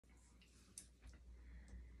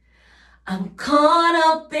I'm caught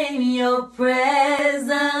up in your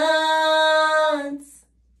presence.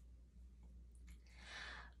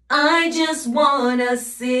 I just wanna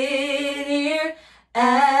sit here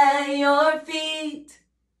at your feet.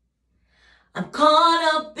 I'm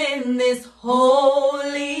caught up in this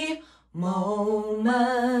holy moment.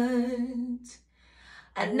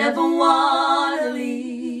 I never wanna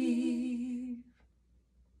leave.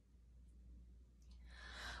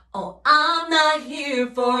 Oh, I'm not here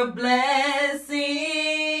for blessings.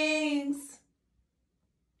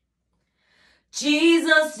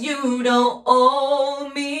 Jesus, you don't owe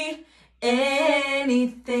me anything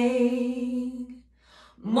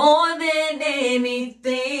more than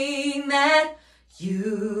anything that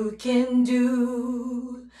you can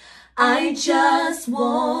do. I just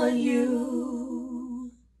want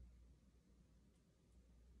you.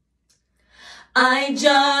 I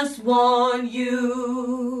just want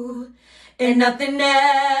you and nothing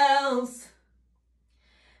else,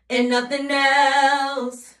 and nothing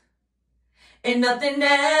else, and nothing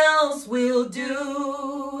else will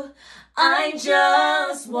do. I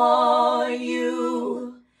just want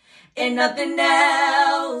you and nothing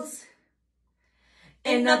else,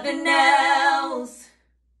 and nothing else,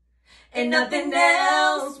 and nothing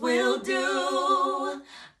else will do.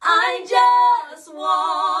 I just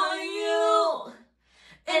want you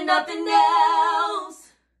and nothing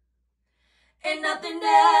else, and nothing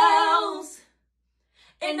else,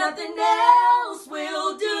 and nothing else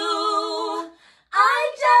will do.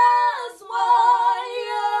 I just want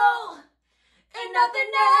you and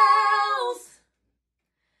nothing else,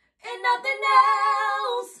 and nothing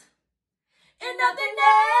else, and nothing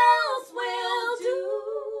else will do.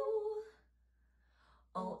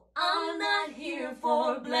 Oh, I'm not here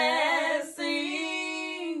for blessings.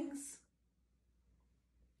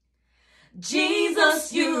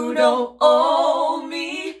 Jesus, you don't owe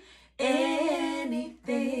me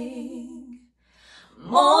anything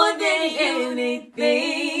more than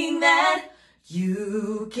anything that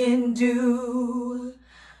you can do.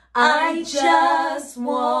 I just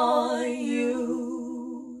want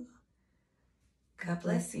you. God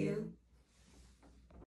bless you.